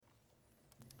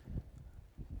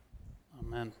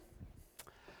Amen.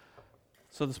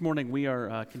 So this morning we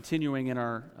are continuing in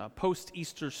our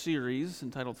post-Easter series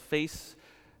entitled Face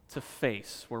to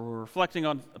Face, where we're reflecting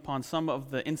upon some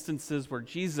of the instances where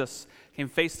Jesus came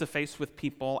face to face with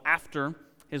people after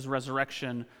his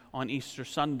resurrection on Easter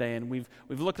Sunday. And we've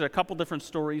looked at a couple different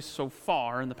stories so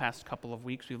far in the past couple of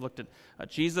weeks. We've looked at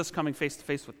Jesus coming face to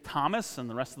face with Thomas and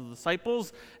the rest of the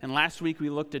disciples. And last week we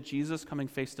looked at Jesus coming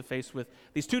face to face with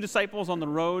these two disciples on the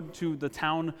road to the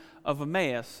town of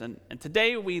Emmaus. And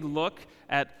today we look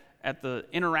at the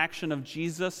interaction of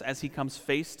Jesus as he comes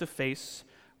face to face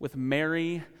with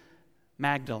Mary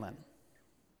Magdalene.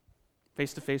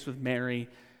 Face to face with Mary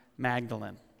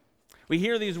Magdalene. We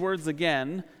hear these words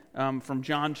again from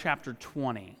John chapter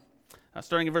 20.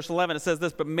 Starting in verse 11, it says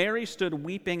this, "But Mary stood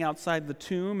weeping outside the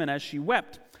tomb, and as she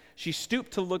wept, she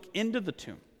stooped to look into the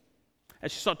tomb.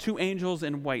 As she saw two angels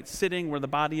in white sitting where the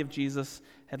body of Jesus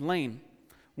had lain,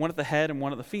 one at the head and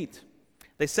one at the feet.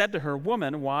 They said to her,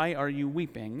 'Woman, why are you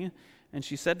weeping?' And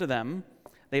she said to them,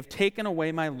 'They have taken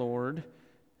away my Lord,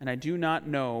 and I do not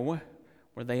know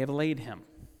where they have laid him.'"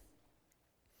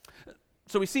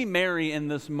 So we see Mary in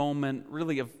this moment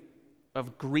really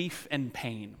of grief and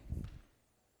pain.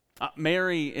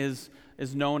 Mary is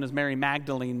known as Mary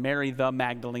Magdalene, Mary the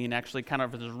Magdalene, actually kind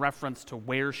of as a reference to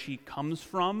where she comes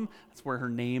from. That's where her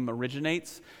name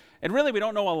originates. And really, we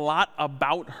don't know a lot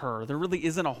about her. There really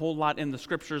isn't a whole lot in the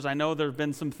scriptures. I know there have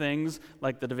been some things,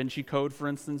 like the Da Vinci Code, for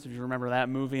instance, if you remember that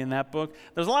movie and that book.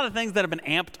 There's a lot of things that have been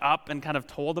amped up and kind of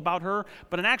told about her,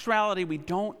 but in actuality, we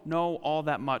don't know all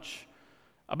that much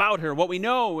about her. What we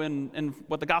know and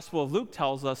what the Gospel of Luke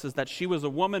tells us is that she was a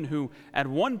woman who, at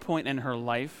one point in her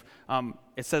life,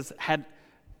 it says had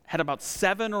about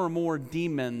 7 or more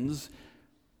demons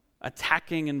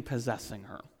attacking and possessing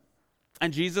her.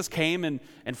 And Jesus came and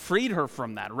freed her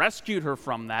from that, rescued her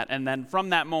from that, and then from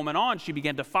that moment on, she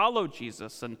began to follow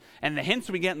Jesus. And the hints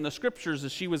we get in the scriptures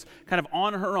is she was kind of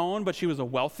on her own, but she was a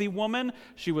wealthy woman.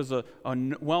 She was a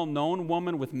well-known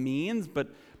woman with means, but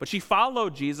she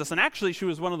followed Jesus, and actually she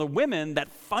was one of the women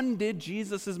that funded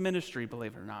Jesus' ministry,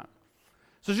 believe it or not.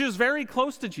 So she was very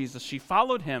close to Jesus. She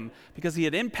followed him because he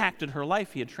had impacted her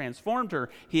life. He had transformed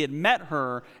her. He had met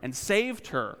her and saved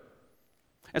her.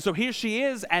 And so here she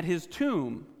is at his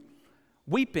tomb,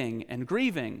 weeping and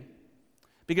grieving,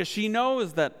 because she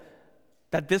knows that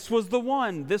this was the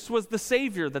one, this was the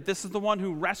Savior, that this is the one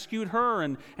who rescued her,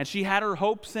 and she had her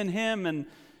hopes in him, and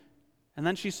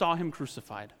then she saw him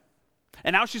crucified.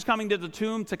 And now she's coming to the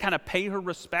tomb to kind of pay her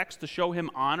respects, to show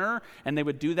him honor, and they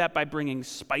would do that by bringing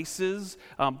spices,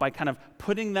 by kind of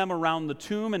putting them around the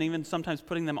tomb, and even sometimes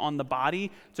putting them on the body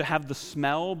to have the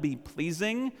smell be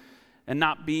pleasing, and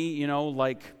not be,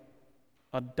 like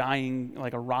a dying,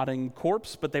 like a rotting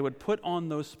corpse, but they would put on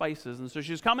those spices. And so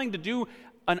she's coming to do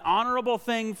an honorable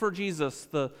thing for Jesus,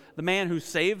 the man who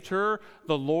saved her,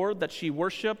 the Lord that she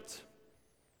worshiped.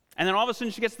 And then all of a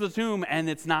sudden she gets to the tomb and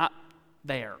it's not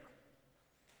there.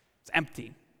 It's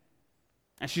empty.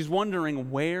 And she's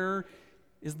wondering, where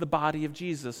is the body of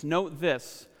Jesus? Note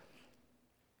this,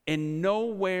 in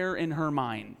nowhere in her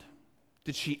mind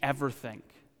did she ever think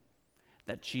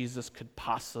that Jesus could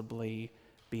possibly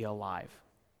be alive.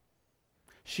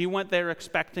 She went there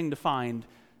expecting to find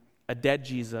a dead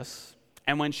Jesus,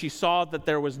 and when she saw that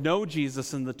there was no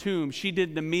Jesus in the tomb, she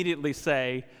didn't immediately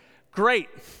say, "Great,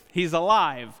 he's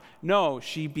alive." No,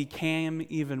 she became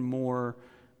even more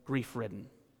grief-ridden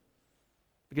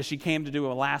because she came to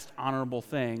do a last honorable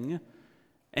thing,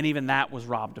 and even that was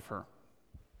robbed of her.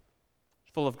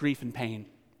 Full of grief and pain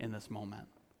in this moment.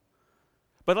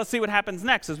 But let's see what happens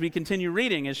next as we continue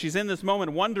reading. As she's in this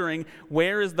moment wondering,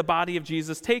 where is the body of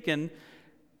Jesus taken?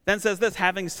 Then says this,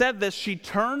 having said this, she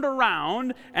turned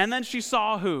around and then she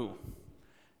saw who?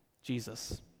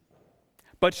 Jesus.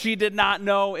 But she did not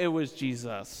know it was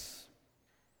Jesus.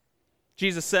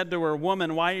 Jesus said to her,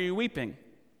 "Woman, why are you weeping?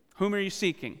 Whom are you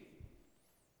seeking?"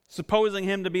 Supposing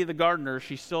him to be the gardener,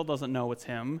 she still doesn't know it's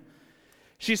him.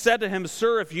 She said to him,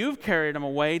 "Sir, if you've carried him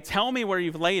away, tell me where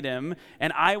you've laid him,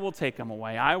 and I will take him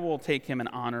away. I will take him and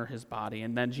honor his body."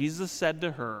 And then Jesus said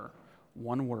to her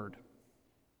one word,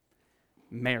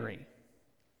 "Mary."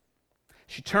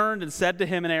 She turned and said to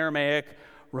him in Aramaic,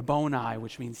 "Rabboni,"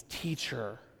 which means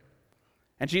teacher.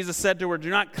 And Jesus said to her, "Do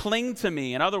not cling to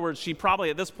me." In other words, she probably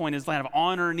at this point is kind of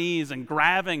on her knees and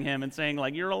grabbing him and saying,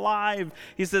 "You're alive."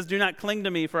 He says, "Do not cling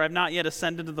to me, for I have not yet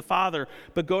ascended to the Father.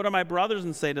 But go to my brothers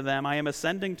and say to them, I am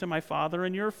ascending to my Father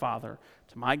and your Father,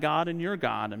 to my God and your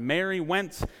God." And Mary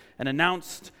went and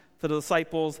announced to the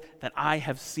disciples that I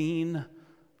have seen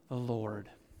the Lord.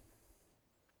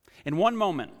 In one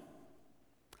moment,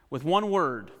 with one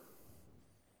word,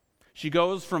 she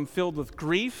goes from filled with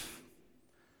grief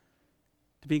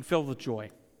to being filled with joy.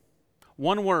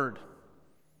 One word.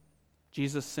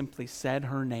 Jesus simply said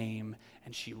her name,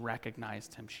 and she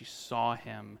recognized him. She saw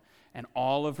him, and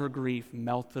all of her grief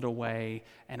melted away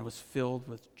and was filled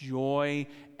with joy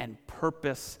and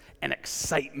purpose and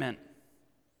excitement.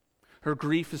 Her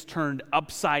grief is turned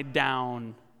upside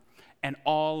down, and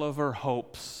all of her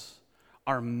hopes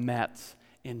are met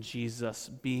in Jesus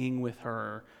being with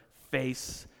her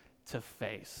face to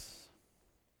face.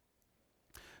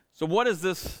 So what does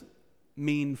this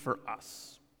mean for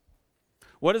us?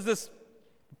 What is this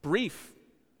brief?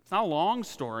 It's not a long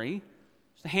story.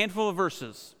 It's a handful of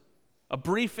verses. A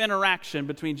brief interaction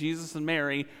between Jesus and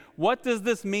Mary. What does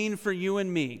this mean for you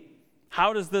and me?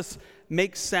 How does this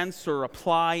make sense or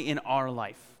apply in our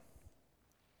life?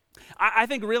 I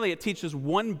think really it teaches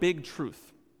one big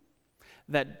truth,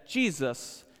 that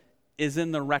Jesus is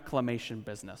in the reclamation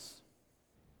business.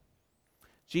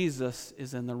 Jesus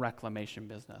is in the reclamation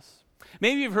business.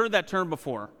 Maybe you've heard that term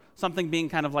before, something being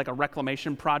kind of like a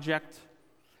reclamation project.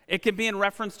 It can be in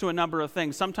reference to a number of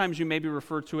things. Sometimes you maybe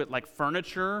refer to it like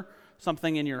furniture,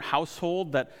 something in your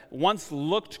household that once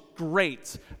looked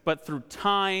great, but through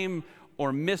time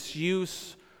or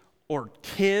misuse or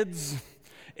kids,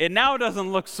 it now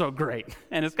doesn't look so great,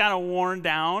 and it's kind of worn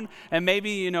down, and maybe,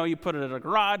 you put it at a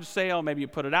garage sale, maybe you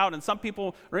put it out, and some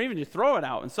people, or even you throw it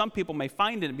out, and some people may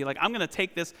find it and be like, I'm going to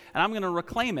take this, and I'm going to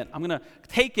reclaim it. I'm going to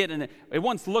take it, and it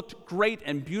once looked great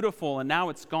and beautiful, and now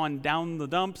it's gone down the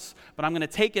dumps, but I'm going to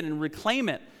take it and reclaim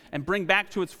it and bring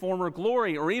back to its former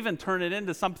glory, or even turn it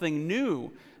into something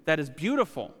new that is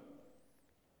beautiful.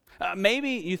 Maybe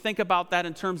you think about that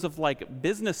in terms of like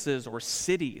businesses or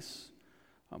cities.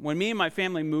 When me and my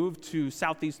family moved to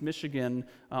Southeast Michigan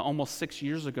almost 6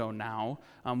 years ago now,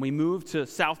 we moved to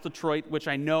South Detroit, which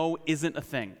I know isn't a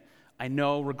thing. I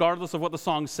know, regardless of what the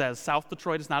song says, South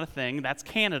Detroit is not a thing. That's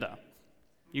Canada.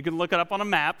 You can look it up on a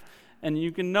map, and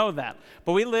you can know that.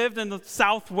 But we lived in the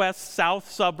south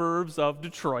suburbs of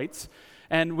Detroit,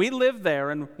 and we lived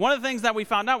there. And one of the things that we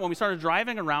found out when we started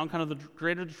driving around kind of the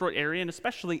greater Detroit area, and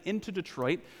especially into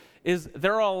Detroit, is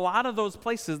there are a lot of those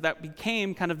places that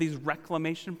became kind of these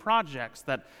reclamation projects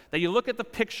that you look at the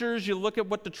pictures, you look at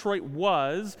what Detroit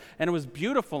was, and it was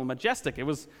beautiful and majestic. It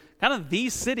was kind of the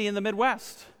city in the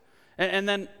Midwest. And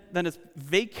then it's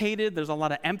vacated. There's a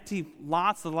lot of empty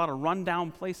lots, there's a lot of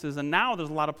rundown places, and now there's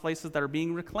a lot of places that are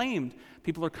being reclaimed.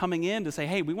 People are coming in to say,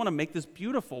 hey, we want to make this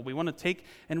beautiful. We want to take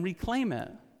and reclaim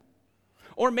it.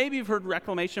 Or maybe you've heard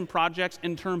reclamation projects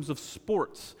in terms of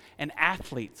sports and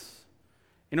athletes.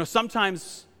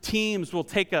 Sometimes teams will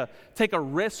take a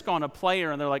risk on a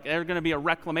player, and they're going to be a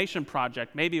reclamation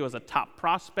project. Maybe it was a top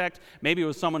prospect. Maybe it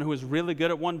was someone who was really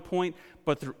good at one point,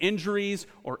 but through injuries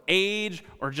or age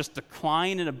or just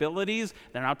decline in abilities,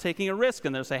 they're now taking a risk,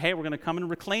 and they'll say, hey, we're going to come and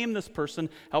reclaim this person,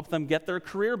 help them get their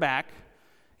career back.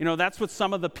 That's what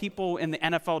some of the people in the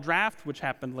NFL draft, which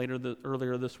happened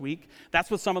earlier this week, that's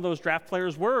what some of those draft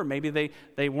players were. Maybe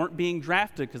they weren't being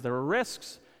drafted because there were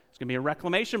risks. It's going to be a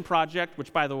reclamation project,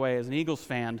 which, by the way, as an Eagles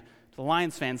fan, to the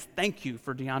Lions fans, thank you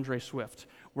for DeAndre Swift.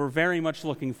 We're very much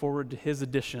looking forward to his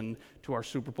addition to our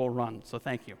Super Bowl run, so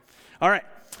thank you. All right,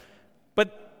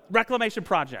 but reclamation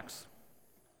projects.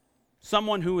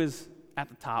 Someone who is at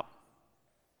the top,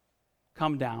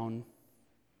 come down,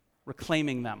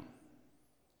 reclaiming them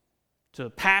to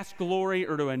past glory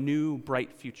or to a new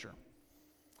bright future.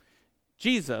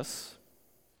 Jesus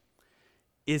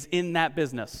is in that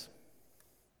business.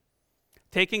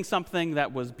 Taking something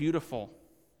that was beautiful,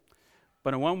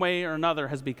 but in one way or another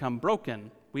has become broken,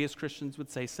 we as Christians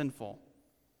would say sinful.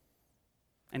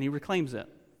 And he reclaims it.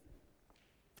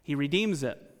 He redeems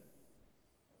it.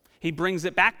 He brings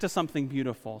it back to something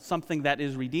beautiful, something that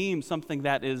is redeemed, something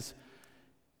that is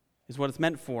what it's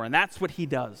meant for. And that's what he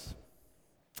does.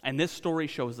 And this story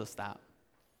shows us that.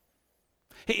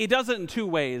 He does it in two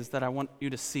ways that I want you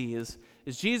to see. Is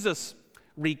Jesus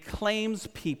reclaims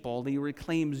people, he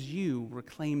reclaims you,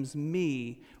 reclaims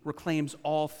me, reclaims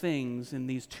all things in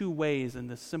these two ways in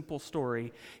this simple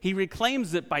story. He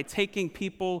reclaims it by taking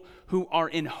people who are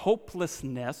in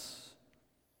hopelessness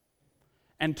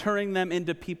and turning them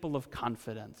into people of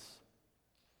confidence.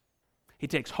 He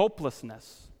takes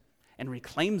hopelessness and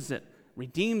reclaims it,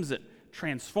 redeems it,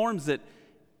 transforms it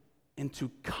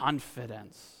into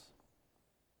confidence.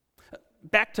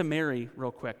 Back to Mary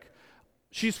real quick.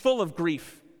 She's full of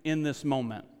grief in this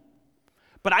moment.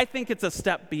 But I think it's a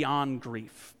step beyond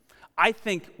grief. I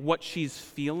think what she's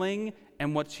feeling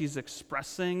and what she's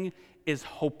expressing is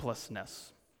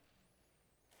hopelessness,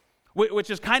 which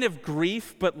is kind of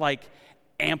grief, but like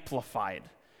amplified.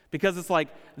 Because it's like,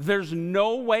 there's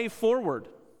no way forward.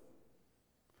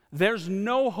 There's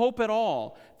no hope at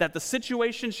all that the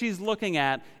situation she's looking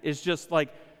at is just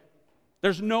like,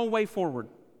 there's no way forward.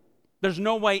 There's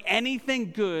no way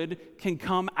anything good can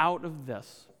come out of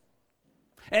this.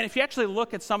 And if you actually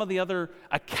look at some of the other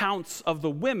accounts of the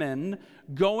women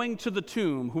going to the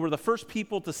tomb, who were the first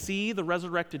people to see the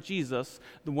resurrected Jesus,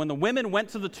 when the women went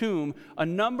to the tomb, a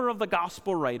number of the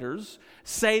gospel writers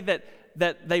say that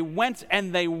they went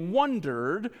and they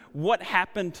wondered what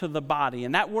happened to the body.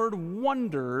 And that word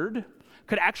wondered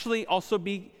could actually also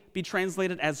be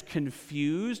translated as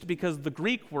confused, because the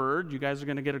Greek word, you guys are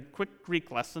going to get a quick Greek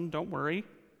lesson, don't worry,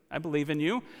 I believe in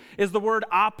you, is the word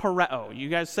aporeo. You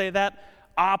guys say that?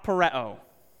 Aporeo.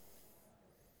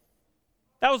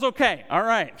 That was okay. All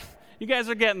right. You guys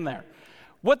are getting there.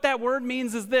 What that word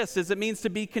means is this, is it means to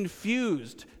be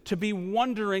confused, to be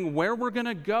wondering where we're going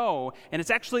to go. And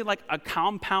it's actually like a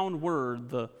compound word.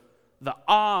 The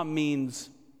means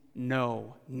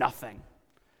no, nothing.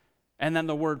 And then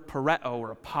the word pareo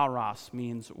or paros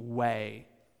means way.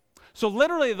 So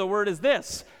literally the word is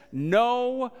this,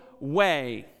 no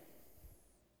way.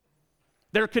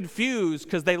 They're confused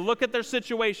because they look at their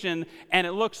situation and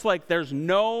it looks like there's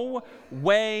no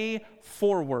way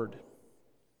forward.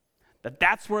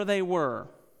 That's where they were.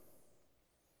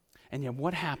 And yet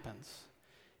what happens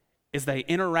is they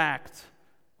interact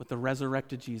with the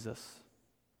resurrected Jesus.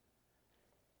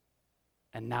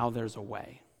 And now there's a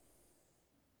way.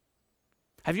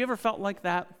 Have you ever felt like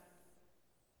that?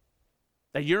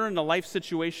 That you're in a life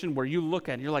situation where you look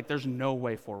at it and you're like, there's no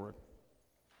way forward.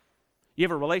 You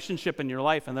have a relationship in your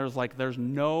life and there's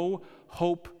no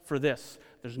hope for this.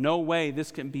 There's no way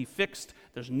this can be fixed.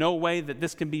 There's no way that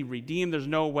this can be redeemed. There's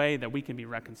no way that we can be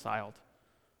reconciled.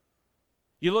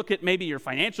 You look at maybe your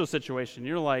financial situation,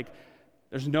 you're like,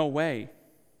 there's no way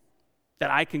that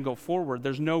I can go forward.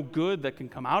 There's no good that can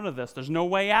come out of this. There's no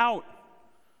way out.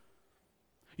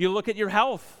 You look at your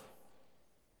health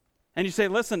and you say,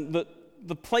 listen,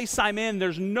 the place I'm in,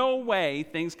 there's no way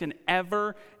things can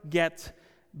ever get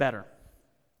better.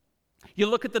 You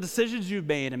look at the decisions you've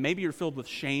made and maybe you're filled with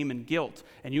shame and guilt,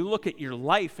 and you look at your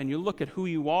life and you look at who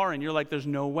you are and you're like, there's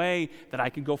no way that I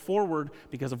can go forward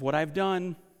because of what I've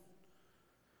done.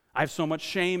 I have so much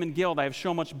shame and guilt. I have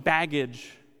so much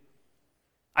baggage.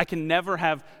 I can never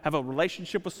have a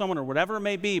relationship with someone or whatever it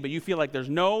may be, but you feel like there's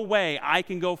no way I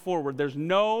can go forward. There's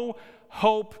no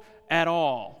hope at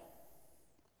all.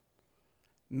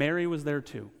 Mary was there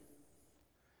too.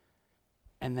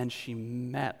 And then she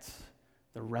met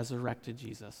the resurrected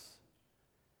Jesus.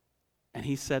 And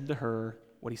he said to her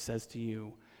what he says to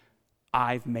you,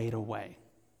 I've made a way.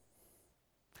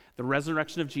 The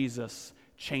resurrection of Jesus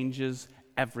changes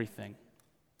everything.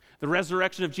 The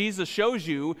resurrection of Jesus shows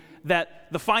you that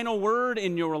the final word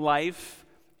in your life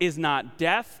is not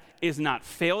death, is not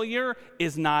failure,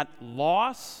 is not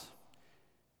loss.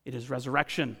 It is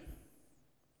resurrection.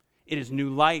 It is new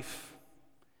life.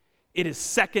 It is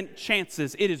second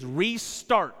chances. It is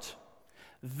restart.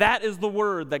 That is the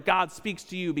word that God speaks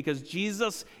to you because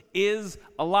Jesus is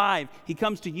alive. He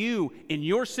comes to you in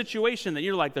your situation that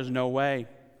you're like, there's no way.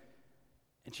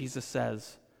 And Jesus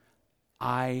says,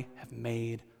 I have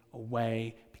made a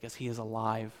way because he is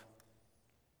alive.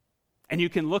 And you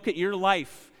can look at your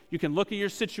life, you can look at your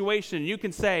situation, and you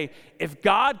can say, if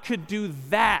God could do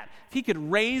that, if he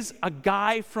could raise a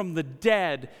guy from the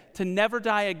dead to never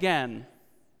die again,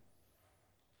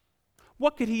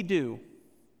 what could he do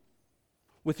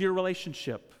with your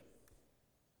relationship,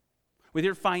 with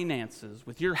your finances,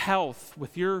 with your health,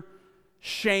 with your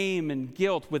shame and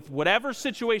guilt, with whatever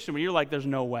situation where you're like, there's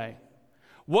no way?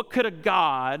 What could a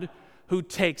God who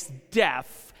takes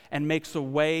death and makes a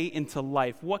way into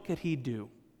life, what could he do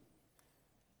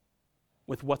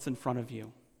with what's in front of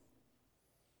you?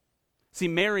 See,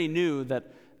 Mary knew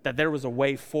that there was a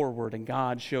way forward, and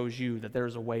God shows you that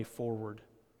there's a way forward.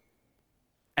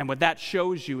 And what that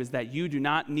shows you is that you do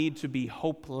not need to be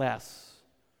hopeless.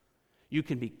 You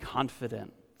can be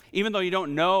confident. Even though you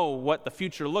don't know what the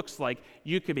future looks like,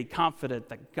 you can be confident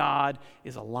that God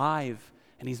is alive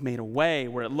and he's made a way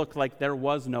where it looked like there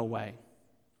was no way.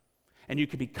 And you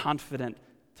can be confident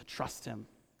to trust him,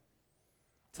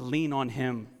 to lean on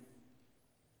him.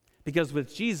 Because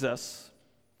with Jesus,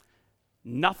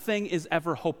 nothing is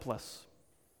ever hopeless.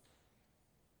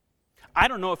 I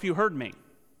don't know if you heard me.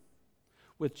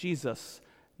 With Jesus,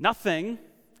 nothing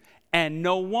and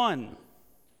no one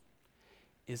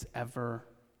is ever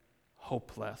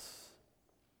hopeless.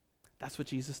 That's what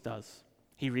Jesus does.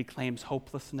 He reclaims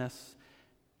hopelessness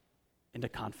into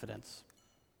confidence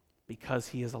because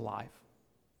he is alive.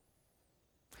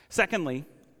 Secondly,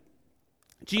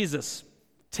 Jesus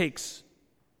takes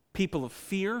people of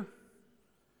fear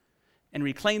and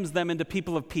reclaims them into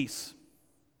people of peace.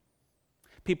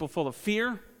 People full of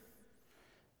fear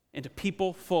into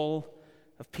people full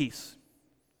of peace.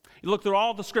 You look through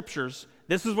all the scriptures,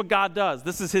 this is what God does.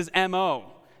 This is his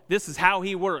MO. This is how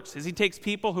he works. Is he takes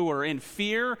people who are in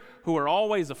fear, who are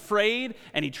always afraid,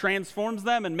 and he transforms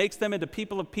them and makes them into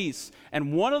people of peace.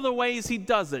 And one of the ways he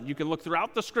does it, you can look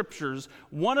throughout the scriptures,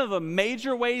 one of the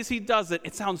major ways he does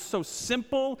it sounds so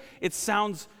simple, it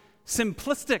sounds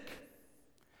simplistic.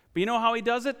 But you know how he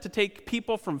does it to take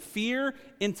people from fear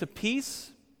into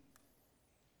peace?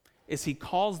 Is he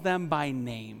calls them by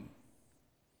name.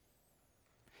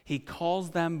 He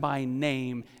calls them by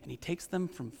name, and he takes them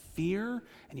from fear,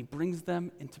 and he brings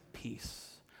them into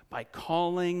peace by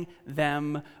calling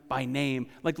them by name.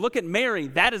 Like, look at Mary.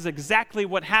 That is exactly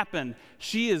what happened.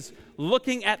 She is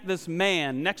looking at this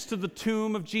man next to the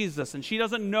tomb of Jesus, and she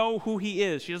doesn't know who he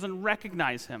is. She doesn't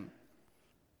recognize him.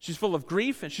 She's full of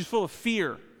grief, and she's full of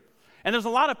fear. And there's a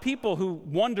lot of people who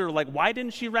wonder, like, why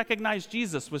didn't she recognize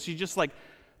Jesus? Was she just like,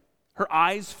 her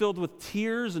eyes filled with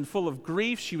tears and full of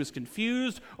grief? She was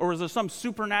confused? Or was there some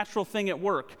supernatural thing at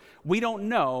work? We don't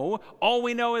know. All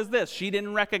we know is this: she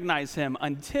didn't recognize him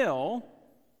until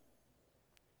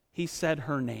he said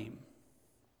her name,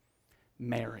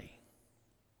 Mary.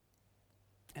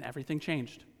 And everything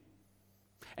changed.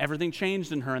 Everything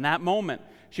changed in her in that moment.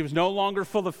 She was no longer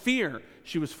full of fear.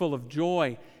 She was full of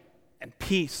joy and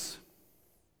peace.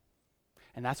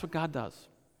 And that's what God does.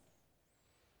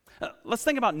 Let's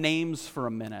think about names for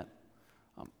a minute.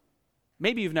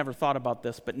 Maybe you've never thought about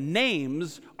this, but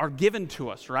names are given to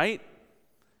us, right?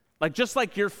 Like, just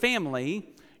like your family,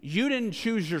 you didn't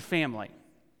choose your family.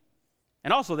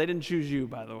 And also, they didn't choose you,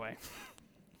 by the way.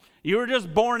 You were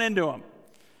just born into them.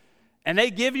 And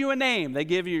they give you a name. They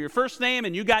give you your first name,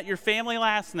 and you got your family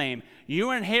last name.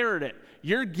 You inherit it.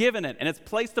 You're given it, and it's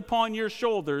placed upon your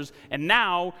shoulders, and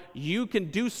now you can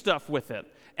do stuff with it.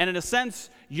 And in a sense,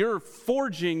 you're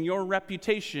forging your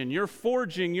reputation. You're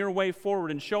forging your way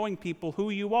forward and showing people who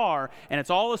you are. And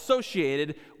it's all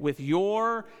associated with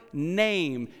your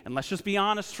name. And let's just be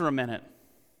honest for a minute.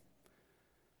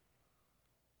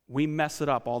 We mess it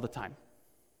up all the time.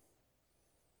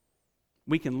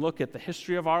 We can look at the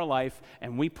history of our life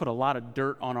and we put a lot of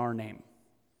dirt on our name.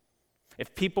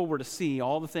 If people were to see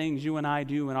all the things you and I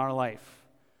do in our life,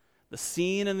 the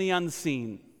seen and the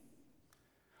unseen,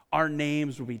 our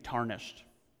names would be tarnished.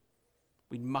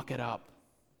 We'd muck it up.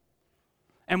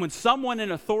 And when someone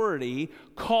in authority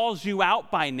calls you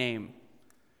out by name,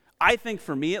 I think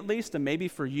for me at least, and maybe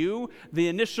for you, the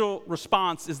initial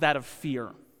response is that of fear.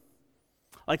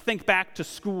 Like, think back to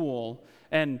school,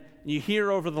 and you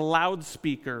hear over the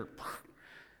loudspeaker,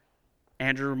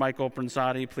 Andrew Michael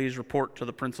Pronsati, please report to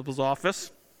the principal's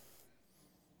office.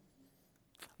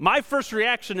 My first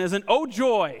reaction isn't, oh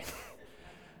joy.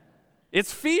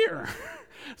 It's fear.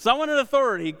 Someone in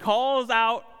authority calls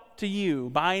out to you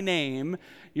by name.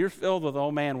 You're filled with,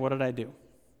 oh man, what did I do?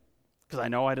 Because I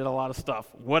know I did a lot of stuff.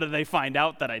 What did they find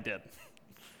out that I did?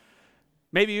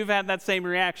 Maybe you've had that same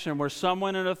reaction where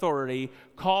someone in authority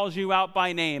calls you out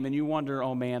by name and you wonder,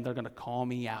 oh man, they're going to call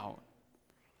me out.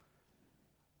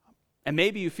 And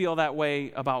maybe you feel that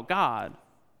way about God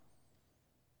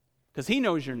because he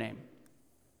knows your name.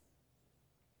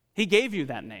 He gave you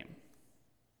that name.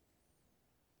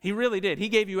 He really did. He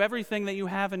gave you everything that you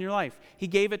have in your life. He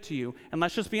gave it to you. And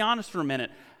let's just be honest for a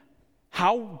minute.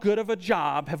 How good of a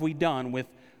job have we done with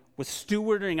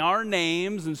stewarding our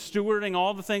names and stewarding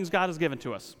all the things God has given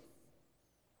to us?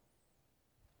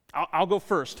 I'll go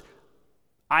first.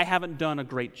 I haven't done a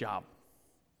great job.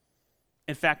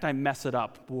 In fact, I mess it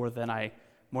up more than I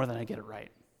get it right.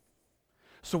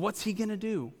 So what's he going to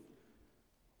do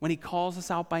when he calls us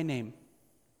out by name?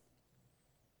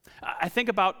 I think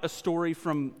about a story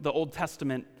from the Old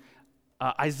Testament.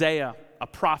 Isaiah, a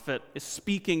prophet, is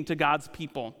speaking to God's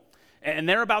people, and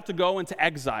they're about to go into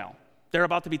exile. They're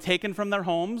about to be taken from their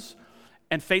homes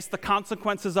and face the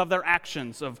consequences of their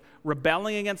actions, of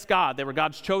rebelling against God. They were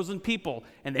God's chosen people,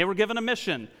 and they were given a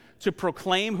mission to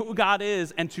proclaim who God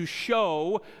is and to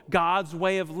show God's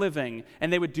way of living.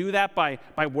 And they would do that by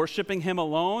worshiping him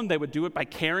alone. They would do it by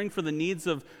caring for the needs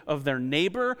of their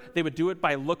neighbor. They would do it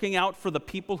by looking out for the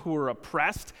people who were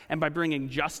oppressed and by bringing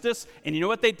justice. And you know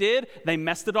what they did? They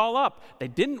messed it all up. They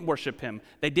didn't worship him.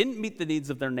 They didn't meet the needs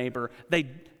of their neighbor. They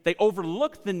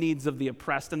overlooked the needs of the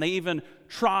oppressed, and they even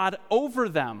trod over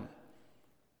them.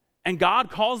 And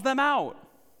God calls them out.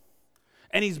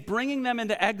 And he's bringing them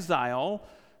into exile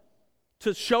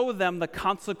to show them the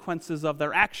consequences of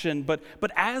their action. But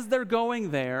as they're going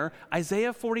there,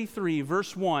 Isaiah 43,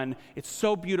 verse 1, it's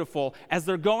so beautiful. As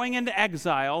they're going into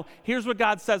exile, here's what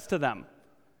God says to them.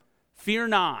 Fear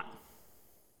not,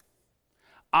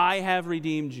 I have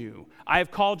redeemed you. I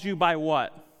have called you by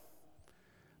what?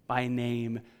 By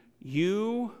name.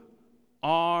 You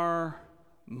are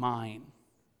mine.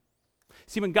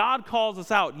 See, when God calls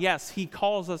us out, yes, he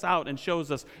calls us out and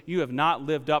shows us you have not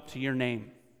lived up to your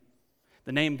name,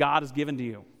 the name God has given to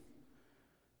you.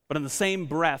 But in the same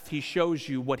breath, he shows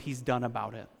you what he's done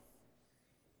about it,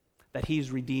 that he's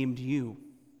redeemed you.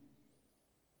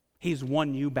 He's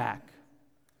won you back,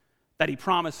 that he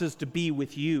promises to be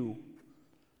with you,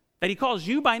 that he calls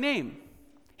you by name.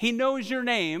 He knows your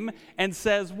name and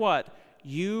says what?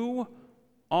 You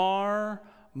are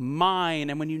mine.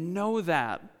 And when you know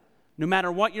that, no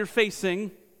matter what you're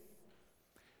facing,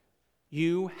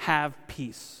 you have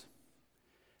peace.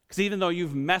 Because even though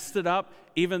you've messed it up,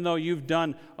 even though you've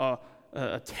done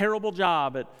a terrible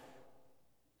job at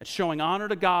showing honor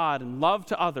to God and love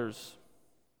to others,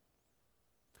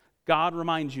 God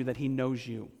reminds you that he knows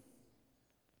you.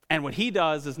 And what he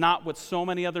does is not what so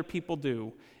many other people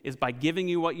do, is by giving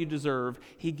you what you deserve,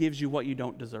 he gives you what you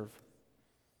don't deserve.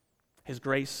 His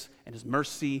grace and his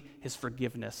mercy, his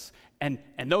forgiveness. And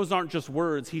those aren't just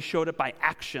words. He showed it by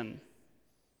action,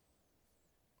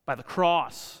 by the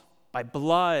cross, by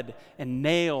blood and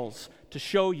nails, to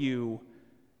show you,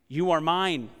 you are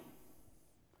mine.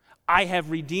 I have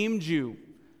redeemed you.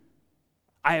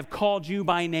 I have called you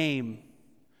by name.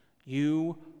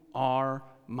 You are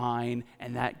mine,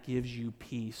 and that gives you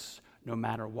peace no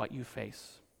matter what you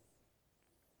face.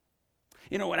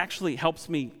 You know, what actually helps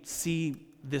me see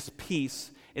this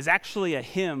peace is actually a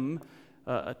hymn,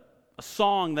 a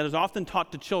song that is often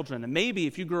taught to children. And maybe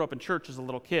if you grew up in church as a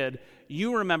little kid,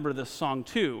 you remember this song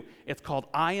too. It's called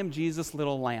I Am Jesus'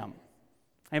 Little Lamb.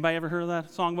 Anybody ever heard of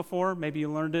that song before? Maybe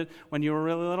you learned it when you were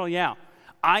really little? Yeah.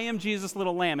 I Am Jesus'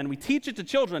 Little Lamb. And we teach it to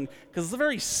children because it's a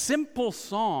very simple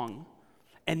song,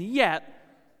 and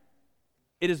yet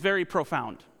it is very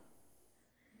profound.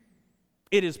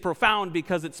 It is profound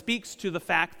because it speaks to the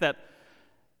fact that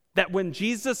when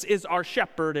Jesus is our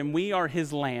shepherd and we are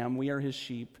his lamb, we are his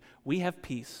sheep, we have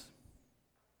peace.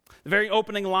 The very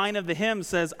opening line of the hymn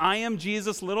says, I am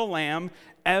Jesus' little lamb,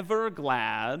 ever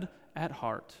glad at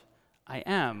heart. I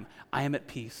am at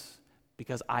peace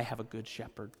because I have a good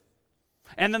shepherd.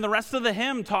 And then the rest of the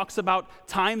hymn talks about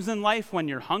times in life when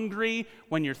you're hungry,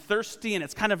 when you're thirsty, and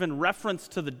it's kind of in reference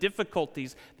to the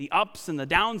difficulties, the ups and the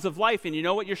downs of life. And you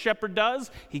know what your shepherd does?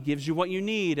 He gives you what you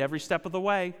need every step of the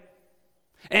way.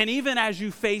 And even as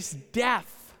you face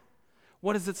death,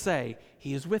 what does it say?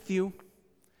 He is with you.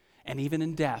 And even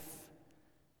in death,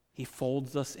 he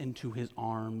folds us into his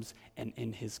arms and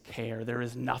in his care. There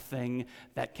is nothing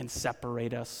that can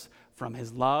separate us from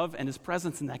his love and his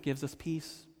presence, and that gives us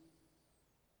peace.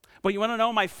 But you want to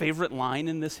know my favorite line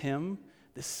in this hymn?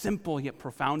 This simple yet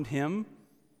profound hymn?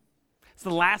 It's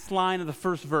the last line of the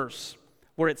first verse,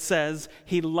 where it says,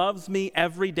 he loves me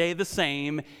every day the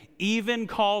same, even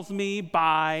calls me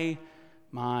by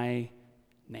my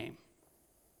name.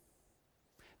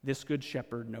 This good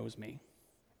shepherd knows me.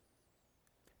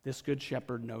 This good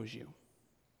shepherd knows you.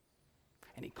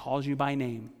 And he calls you by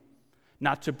name,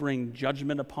 not to bring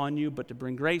judgment upon you, but to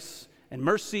bring grace and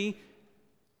mercy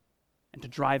and to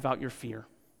drive out your fear.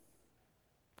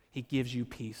 He gives you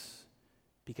peace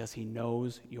because he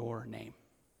knows your name.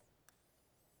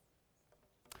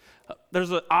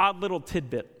 There's an odd little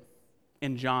tidbit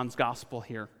in John's gospel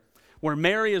here, where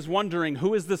Mary is wondering,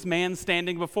 who is this man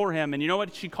standing before him? And you know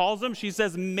what she calls him? She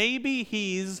says, maybe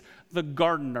he's the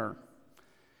gardener.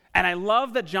 And I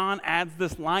love that John adds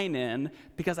this line in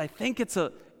because I think it's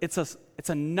a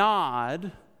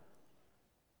nod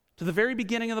to the very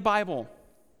beginning of the Bible,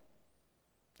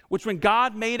 which when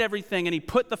God made everything and he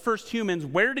put the first humans,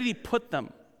 where did he put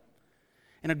them?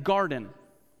 In a garden.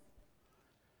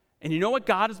 And you know what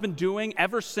God has been doing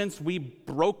ever since we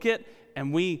broke it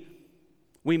and we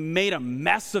made a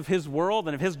mess of his world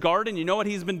and of his garden? You know what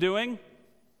he's been doing?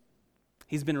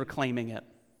 He's been reclaiming it.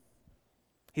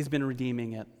 He's been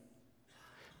redeeming it.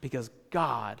 Because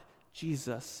God,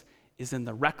 Jesus, is in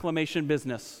the reclamation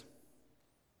business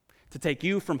to take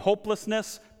you from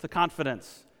hopelessness to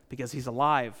confidence because he's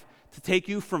alive, to take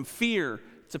you from fear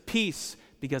to peace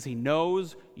because he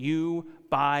knows you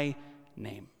by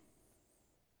name.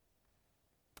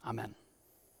 Amen.